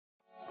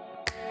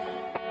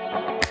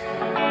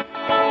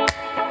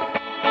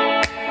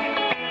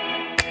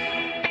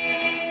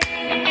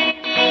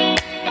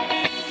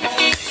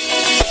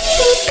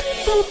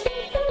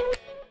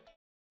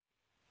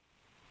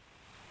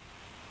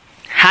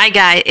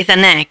guys, it's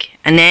Anek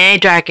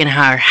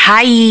DragonHeart.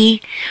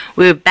 Hi,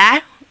 we're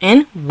back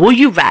in Would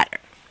You Rather.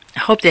 I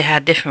hope they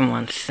had different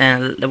ones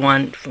than the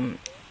one from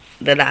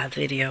the last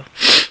video,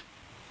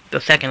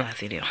 the second last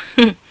video.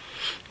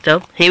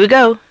 So here we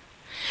go.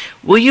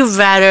 Would you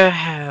rather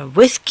have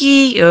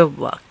whiskey or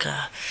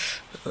vodka?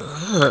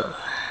 Ugh.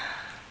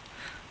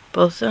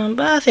 Both of them,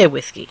 but I'll say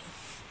whiskey.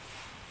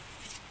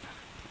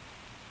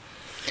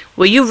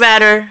 Would you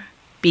rather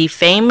be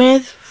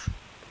famous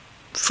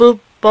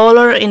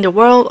footballer in the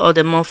world or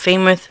the most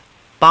famous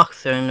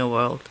boxer in the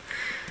world?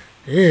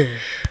 Ugh.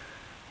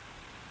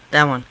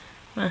 That one.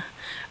 I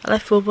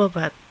like football,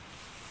 but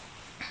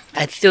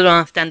I still don't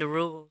understand the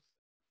rules.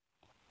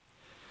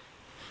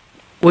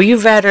 Would you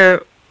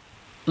rather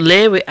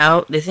live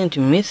without listening to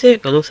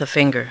music or lose a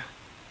finger?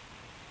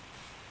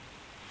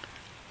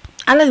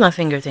 I like my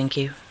finger, thank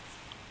you.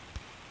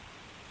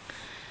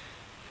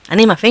 I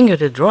need my finger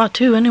to draw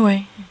too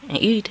anyway, and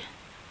eat,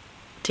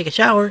 take a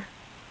shower,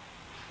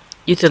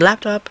 use the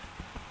laptop,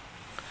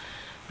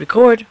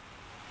 record.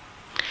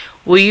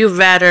 Would you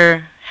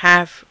rather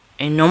have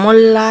a normal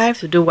life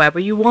to do whatever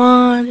you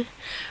want,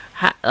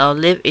 or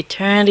live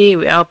eternity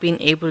without being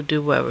able to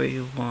do whatever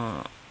you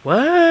want?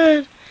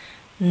 What?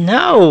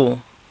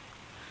 No.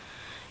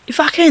 If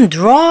I can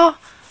draw,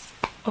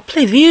 or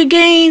play video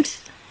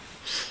games,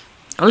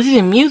 or listen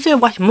to music,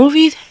 watch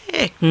movies,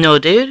 heck no,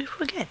 dude.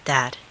 Forget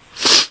that.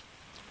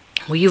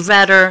 Would you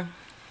rather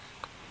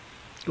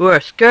wear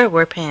a skirt or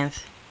wear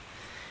pants?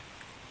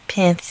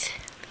 Pants.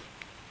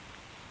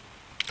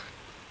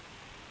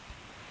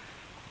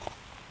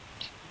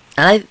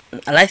 I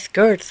like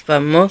skirts, but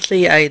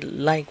mostly I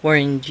like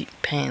wearing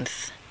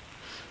pants.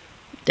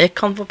 They're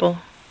comfortable.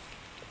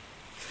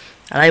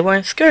 I like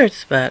wearing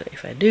skirts, but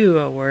if I do,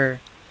 I'll wear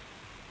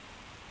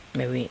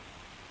maybe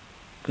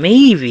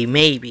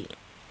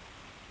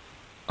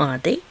on a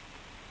date,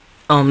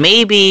 or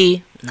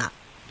maybe not.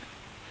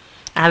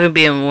 I haven't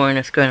been wearing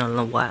a skirt in a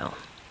little while.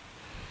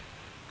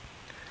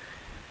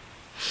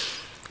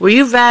 Would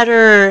you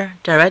rather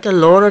direct the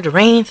Lord of the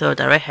Rings or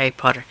direct Harry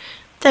Potter?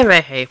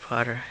 Direct Harry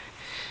Potter.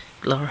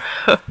 Lord.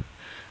 I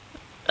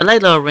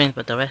like Lord of the Rings,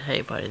 but direct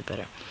Harry Potter is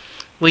better.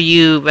 Would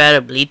you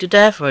rather bleed to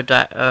death or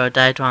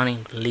die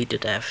drowning? Bleed to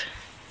death.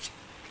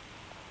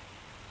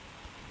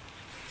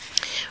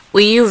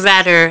 Would you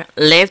rather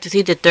live to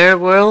see the third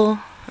world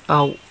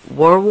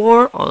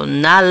war or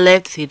not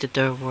live to see the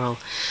third world?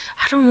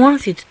 I don't want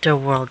to see the third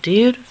world,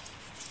 dude.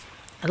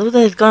 I look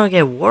like it's gonna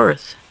get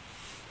worse.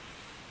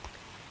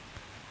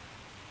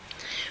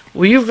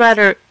 Would you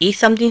rather eat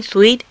something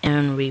sweet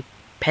and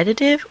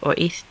repetitive or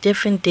eat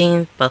different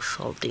things but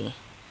salty?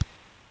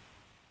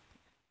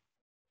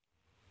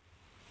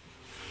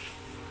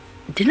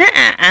 Didn't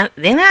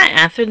I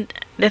answer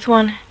this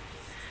one?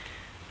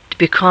 To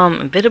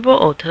become invisible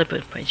or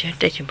teleportation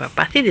power?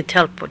 But I see the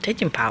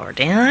teleportation power,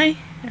 didn't I?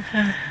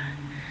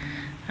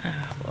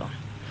 Well,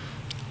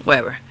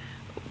 whatever.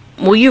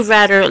 Would you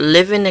rather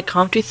live in the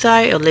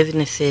countryside or live in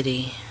the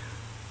city?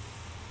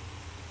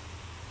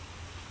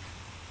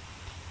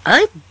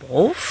 I like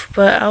both,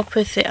 but I'll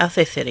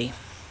say city.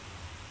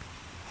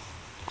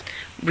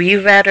 Would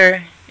you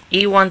rather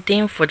eat one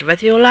thing for the rest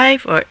of your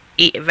life or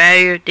eat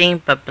various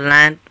things but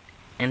bland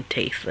and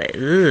tasteless?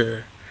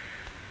 Ugh.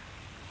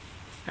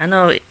 I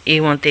know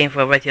eat one thing for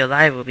the rest of your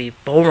life would be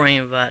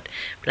boring, but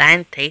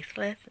bland,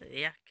 tasteless?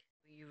 Yeah.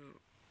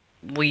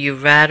 Would you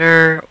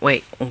rather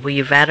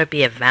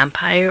be a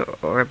vampire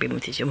or be a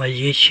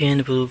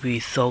magician? Would be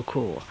so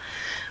cool.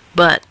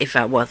 But if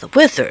I was a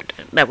wizard,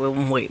 that would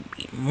be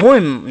more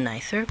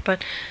nicer.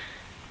 But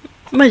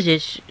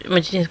magicians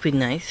would be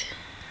nice.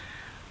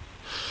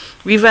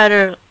 Would you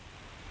rather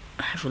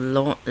have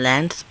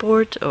land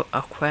sports or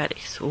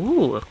aquatics?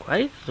 Ooh,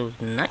 aquatics was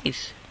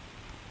nice.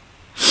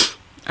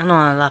 I know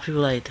a lot of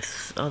people like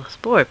this other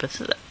sport, but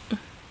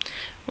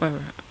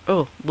whatever.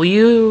 Oh, would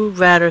you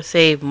rather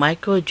say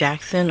Michael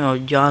Jackson or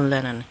John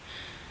Lennon?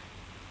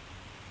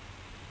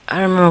 I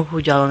don't remember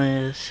who John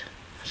Lennon is,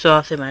 so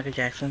I'll say Michael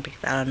Jackson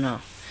because I don't know.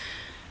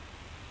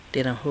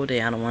 They don't know who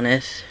the other one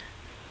is.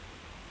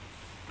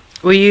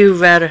 Would you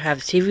rather have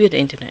TV or the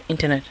internet?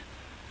 Internet.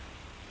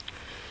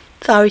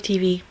 Sorry,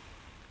 TV.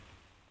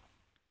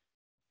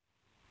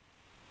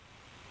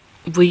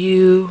 Would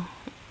you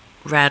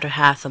rather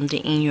have something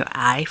in your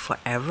eye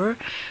forever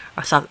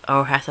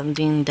or have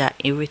something that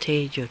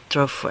irritates your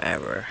throat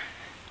forever?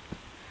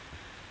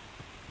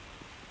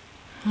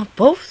 Well,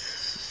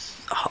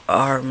 both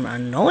are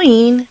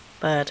annoying,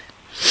 but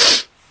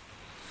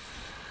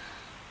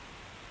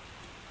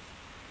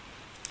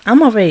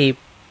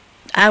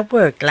I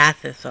wear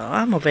glasses, so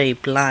I'm already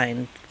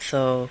blind,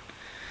 so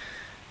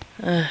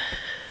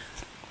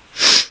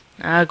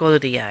I'll go to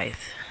the eyes.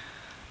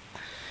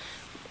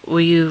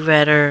 Would you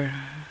rather,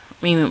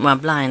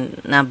 not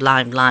blind,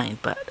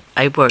 but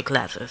I wear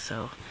glasses,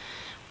 so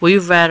would you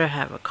rather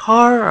have a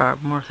car or a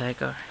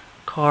motorcycle?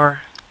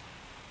 Car.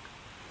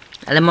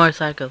 I like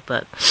motorcycles,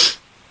 but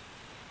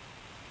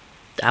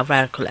I'd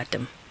rather collect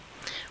them.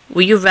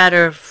 Would you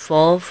rather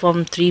fall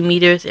from 3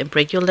 meters and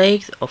break your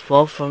legs or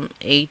fall from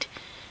 8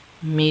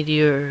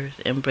 meteors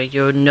and break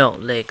your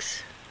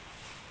legs.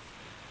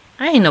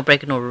 I ain't no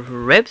breaking no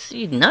ribs,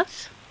 you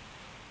nuts.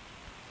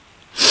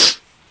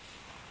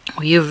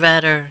 Would you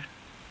rather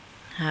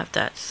have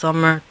that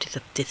summer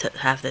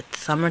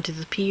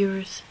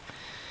disappears?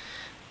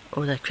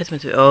 Or that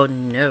Christmas? Oh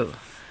no.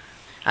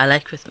 I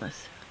like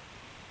Christmas.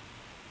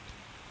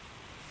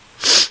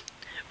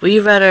 Would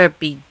you rather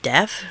be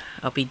deaf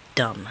or be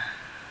dumb?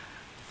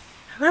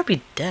 I'd rather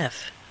be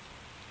deaf.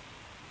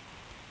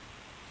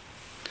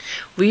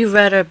 Would you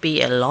rather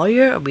be a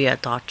lawyer or be a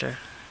doctor?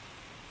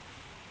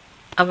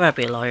 I'd rather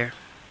be a lawyer.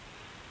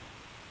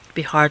 It'd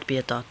be hard to be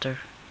a doctor.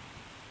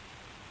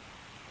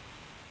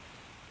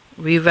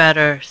 Would you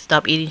rather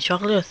stop eating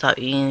chocolate or stop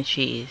eating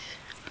cheese?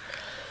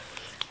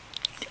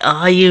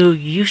 Oh,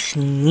 you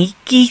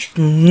sneaky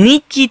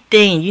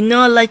thing. You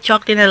know I like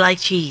chocolate and I like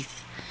cheese.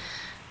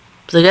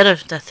 Together,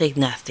 that tastes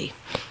nasty.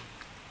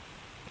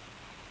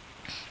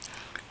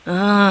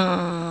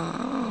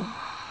 Oh,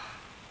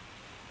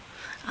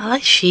 I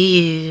like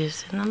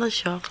cheese and I like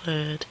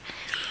chocolate.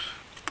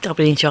 Stop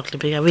eating chocolate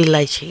because I really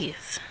like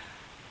cheese.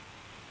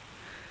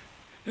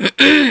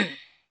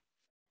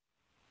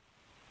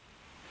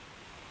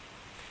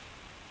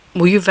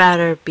 Would you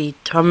rather be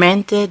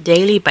tormented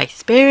daily by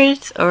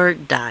spirits or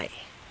die?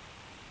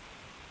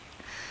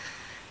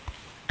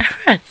 I'd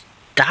rather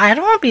die. I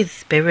don't want to be a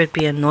spirit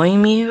be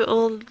annoying me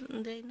all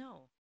day.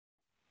 No.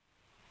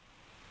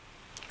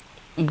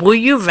 Would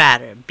you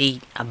rather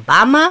be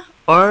Obama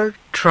or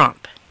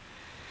Trump?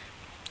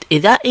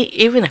 Is that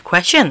even a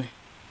question?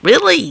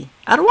 Really?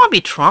 I don't want to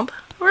be Trump.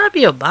 I'd rather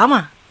be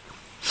Obama.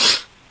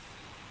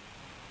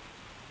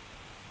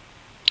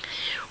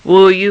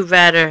 Would you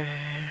rather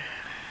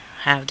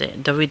have the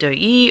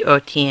WWE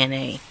or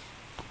TNA?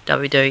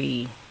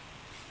 WWE.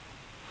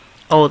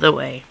 All the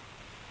way.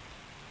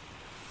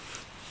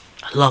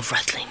 I love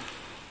wrestling.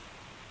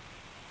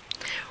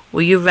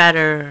 Would you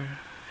rather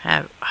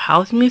have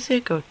house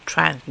music or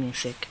trance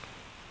music?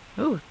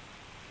 Ooh.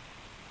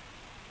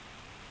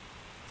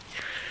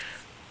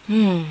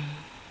 I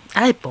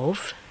like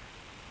both.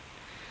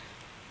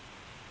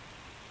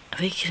 I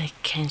think I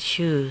can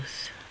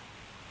choose.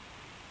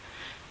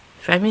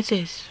 Trance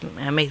music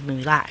makes me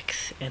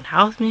relax, and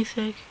house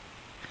music.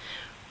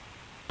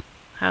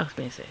 Sorry,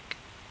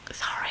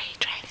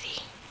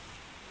 Trancey.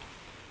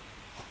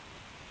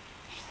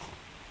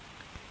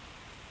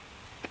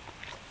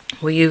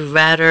 Would you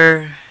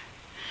rather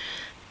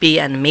be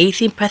an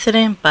amazing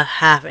president but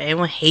have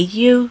everyone hate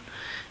you?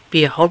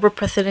 Be a horrible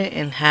president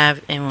and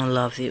have everyone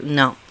love you?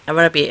 No, I'd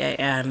rather be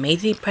an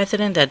amazing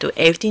president that do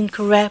everything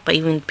correct but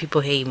even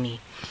people hate me.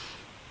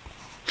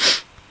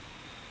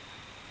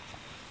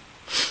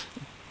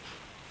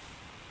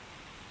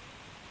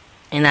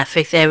 And I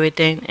fix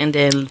everything and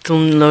then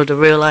soon learn to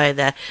realize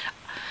that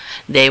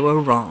they were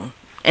wrong.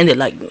 And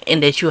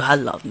they should have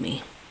loved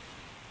me.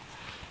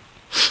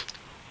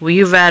 Would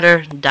you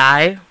rather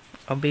die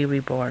or be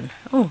reborn?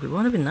 Oh,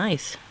 reborn would be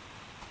nice.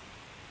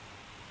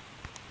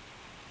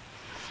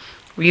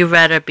 Would you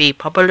rather be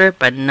popular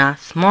but not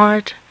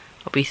smart,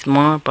 or be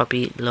smart but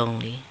be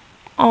lonely?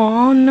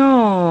 Oh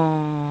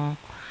no,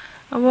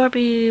 I want to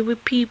be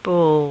with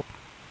people.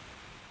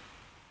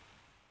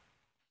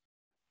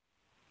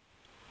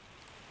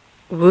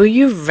 Would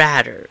you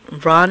rather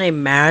run a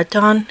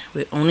marathon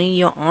with only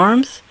your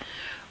arms,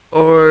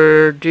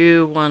 or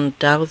do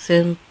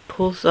 1,000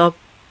 push-ups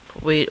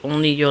with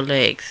only your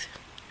legs?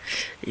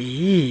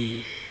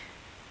 Ew.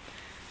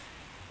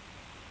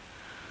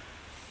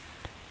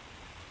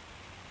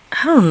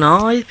 I don't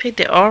know. I picked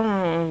the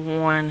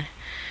arm one.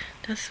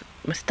 That's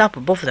messed up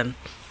with both of them.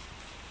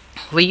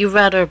 Would you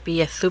rather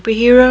be a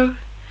superhero,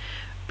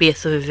 be a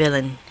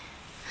supervillain?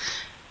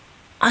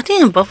 I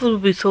think both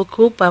would be so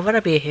cool, but I'd rather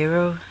be a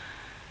hero.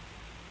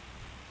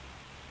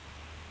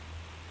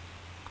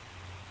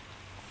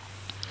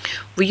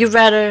 Would you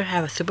rather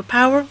have a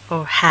superpower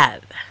or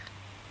have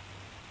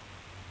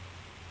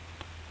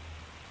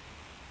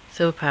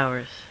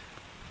superpowers?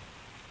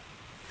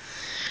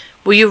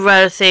 Would you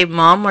rather save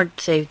mom or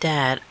save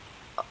dad?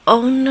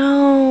 Oh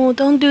no,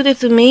 don't do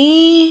this to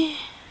me.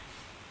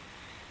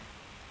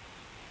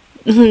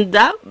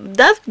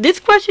 This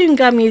question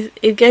got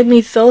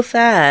me so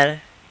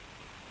sad.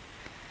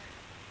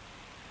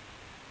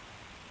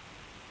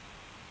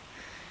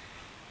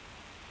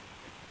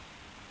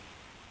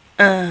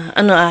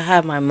 I know I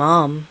have my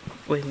mom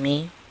with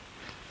me.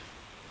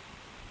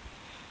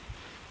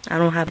 I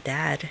don't have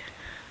dad. I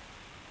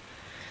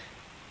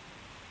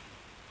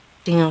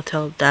think I'll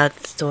tell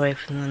that story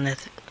from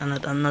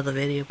another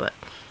video, but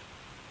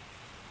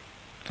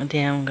I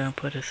think I'm gonna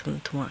put it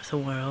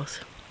somewhere else.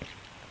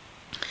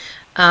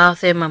 I'll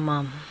say my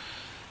mom.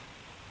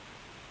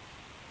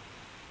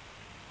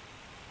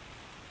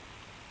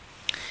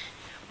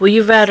 Would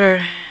you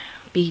rather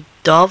be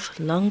Dolph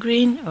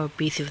Lundgren or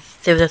be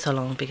Sylvester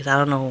Stallone? Because I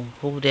don't know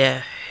who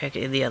the heck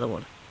is the other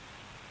one.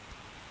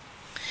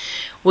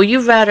 Would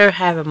you rather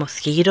have a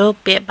mosquito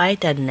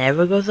bite that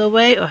never goes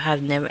away or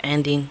have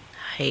never-ending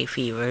hay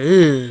fever?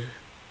 Ugh.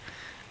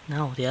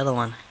 No, the other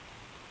one.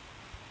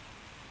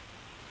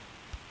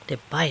 The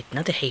bite,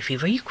 not the hay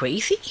fever. Are you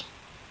crazy?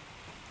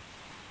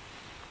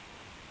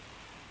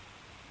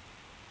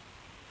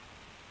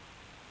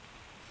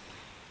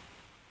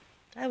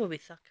 That would be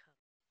suck.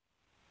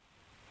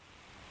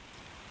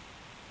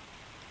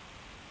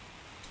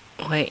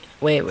 Wait,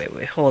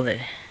 hold it.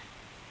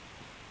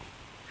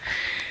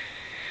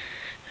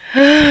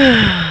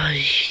 Are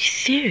you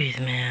serious,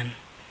 man?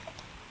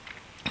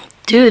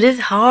 Dude, this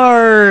is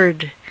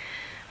hard.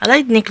 I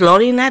like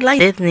Nickelodeon, I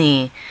like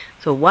Disney.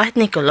 So watch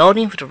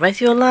Nickelodeon for the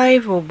rest of your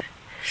life? Or...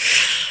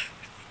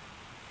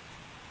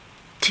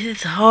 This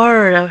is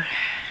hard.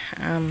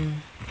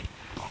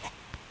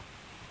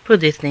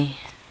 Put Disney.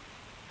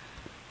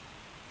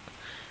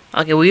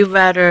 Okay, would you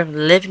rather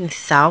live in the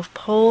South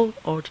Pole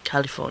or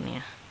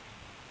California?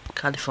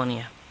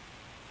 California.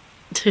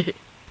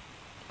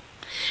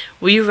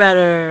 Would you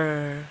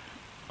rather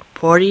a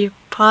party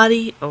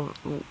or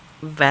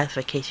vast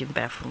vacation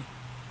bathroom?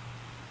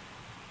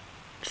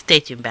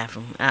 Station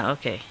bathroom. Ah,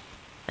 okay.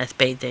 That's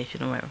space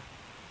station or whatever.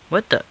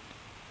 What the?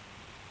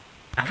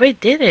 I already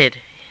did it.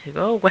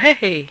 Go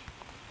away.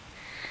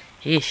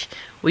 Yeesh.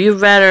 Would you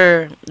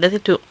rather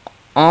listen to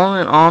On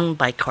and On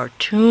by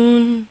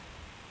Cartoon?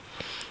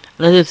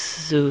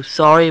 Listen to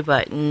Sorry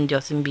by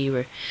Justin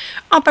Bieber.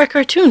 Oh, by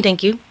Cartoon,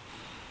 thank you.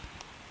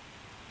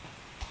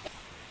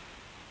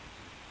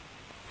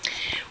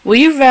 Would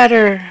you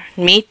rather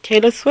meet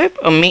Taylor Swift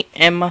or meet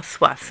Emma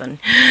Watson?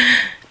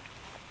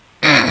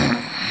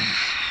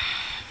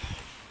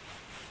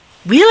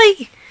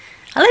 Really?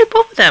 I like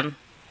both of them.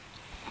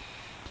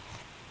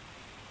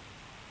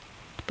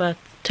 But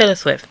Taylor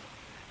Swift.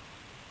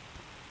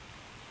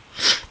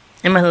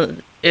 Emma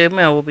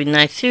will be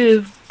nice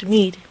too to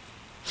meet.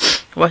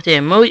 Watch the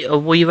emoji, or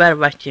would you rather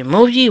watch the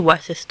emoji?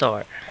 Watch the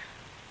star.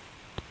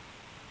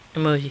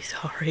 Emoji,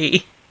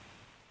 sorry.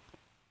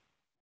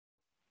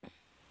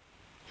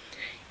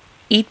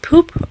 Eat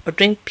poop or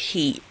drink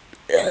pee?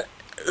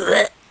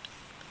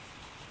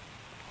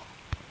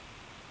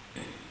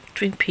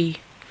 Drink pee.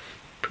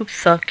 Poop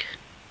suck.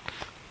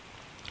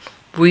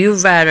 Would you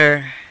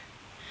rather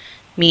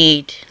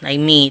meet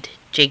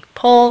Jake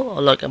Paul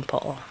or Logan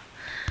Paul?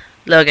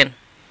 Logan.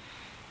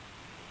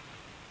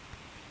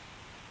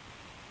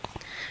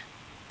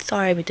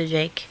 Sorry, Mr.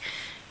 Jake.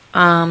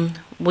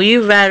 Would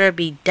you rather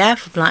be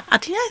deaf or blind? I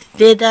think I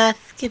did that.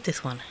 Skip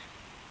this one.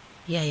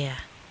 Yeah.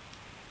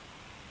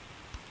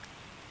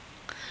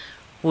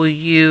 Would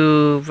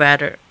you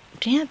rather...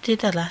 Didn't I did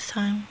that last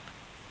time?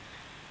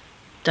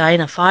 Die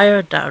in a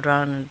fire,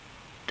 drown.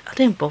 I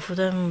think both of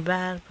them are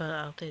bad, but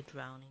I'll take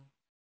drowning.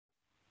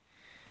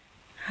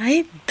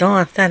 I don't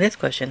understand this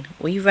question.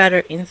 Would you rather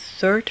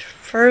insert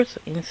first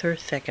or insert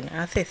second?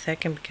 I'll say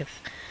second because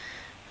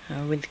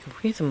I'm really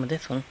confused with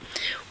this one.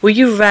 Would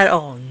you rather...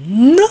 Oh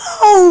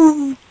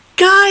no!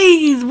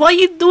 Guys, why are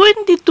you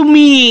doing this to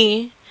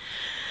me?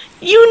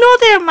 You know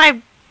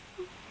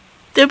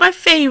they're my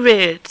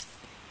favorites.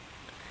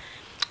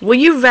 Would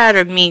you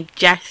rather meet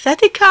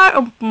Jacksepticeye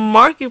or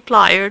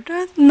Markiplier?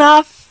 That's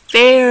not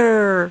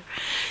fair.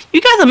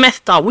 You guys are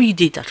messed up. Why you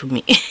did that to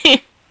me?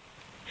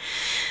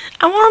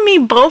 I want to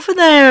meet both of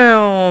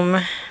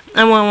them.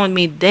 I want to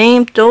meet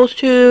those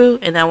two,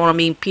 and I want to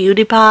meet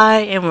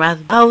PewDiePie and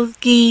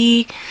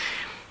Razbowski.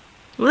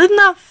 Let's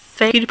not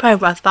say PewDiePie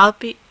and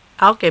Razbowski.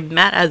 I'll get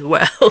mad as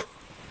well.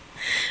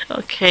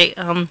 Okay,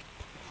 I'm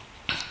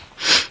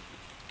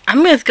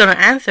just gonna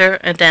answer,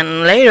 and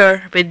then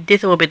later, but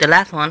this will be the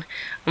last one,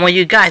 I want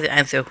you guys to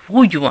answer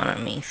who you want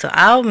to meet. So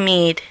I'll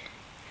meet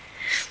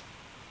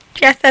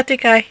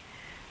Jacksepticeye.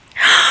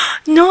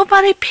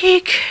 Nobody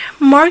pick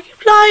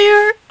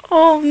Markiplier.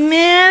 Oh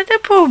man, the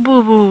poor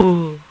boo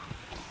boo.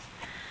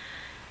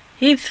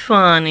 He's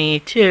funny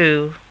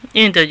too.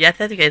 Even though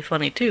Jacksepticeye is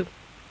funny too.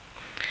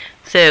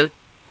 So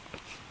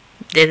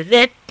this is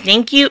it.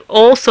 Thank you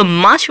all so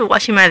much for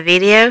watching my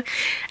video.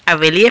 I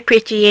really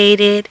appreciate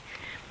it.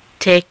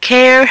 Take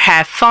care,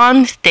 have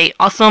fun, stay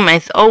awesome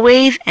as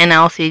always, and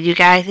I'll see you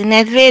guys in the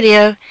next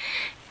video.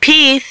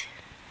 Peace.